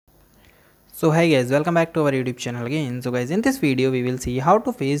So hi guys, welcome back to our YouTube channel again. So guys, in this video we will see how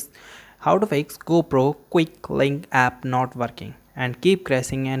to fix GoPro Quik link app not working and keep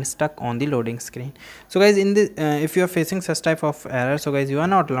crashing and stuck on the loading screen. So guys, in this if you are facing such type of error, so guys, you are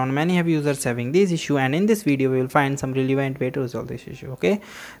not alone. Many have users having this issue, and in this video we will find some relevant way to resolve this issue. Okay,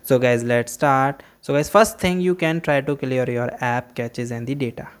 so guys, let's start. So guys, first thing, you can try to clear your app caches and the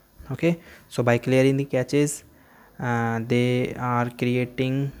data. Okay, so by clearing the caches, they are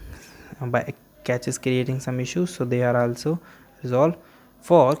creating by caches creating some issues, so they are also resolved.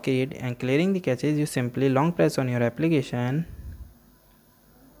 For clearing the caches, you simply long press on your application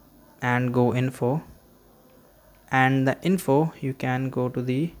and go info, and the info you can go to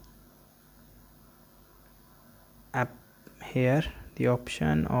the app. Here the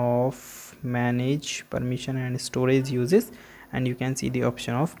option of manage permission and storage uses, and you can see the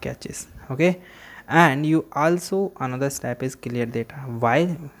option of caches. Okay, and you also, another step is clear data.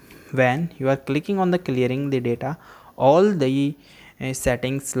 While when you are clicking on the clearing the data, all the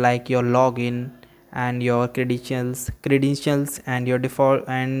settings like your login and your credentials and your default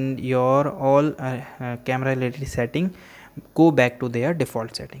and your all camera related setting go back to their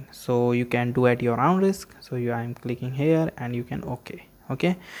default setting. So you can do at your own risk. So I'm clicking here and you can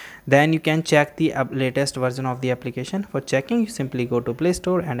okay, then you can check the latest version of the application. For checking, you simply go to Play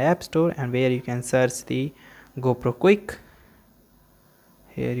Store and App Store, and where you can search the GoPro Quik.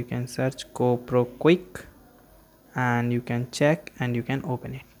 Here you can search GoPro Quik and you can check and you can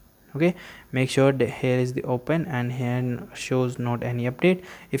open it. Okay, make sure that here is the open, and here shows not any update.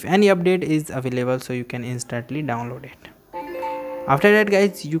 If any update is available, so you can instantly download it. After that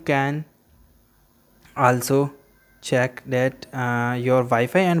guys, you can also check that your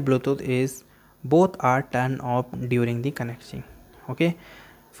Wi-Fi and Bluetooth is both are turned off during the connection. Okay,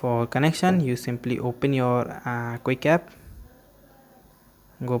 for connection, you simply open your Quik app,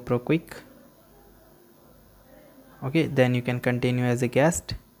 GoPro Quik. Okay, then you can continue as a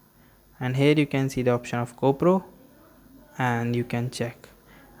guest, and here you can see the option of GoPro, and you can check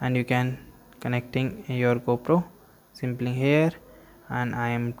and you can connecting your GoPro simply here, and I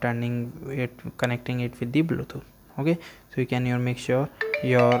am connecting it with the Bluetooth. Okay, so you can make sure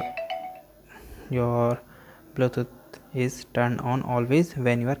your Bluetooth is turned on always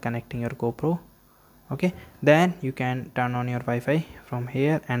when you are connecting your GoPro. Okay, then you can turn on your Wi-Fi from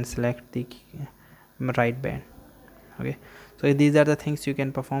here and select the right band. Okay, so these are the things you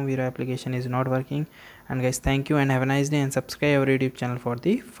can perform if your application is not working. And guys, thank you and have a nice day, and subscribe our YouTube channel for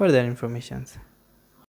the further informations.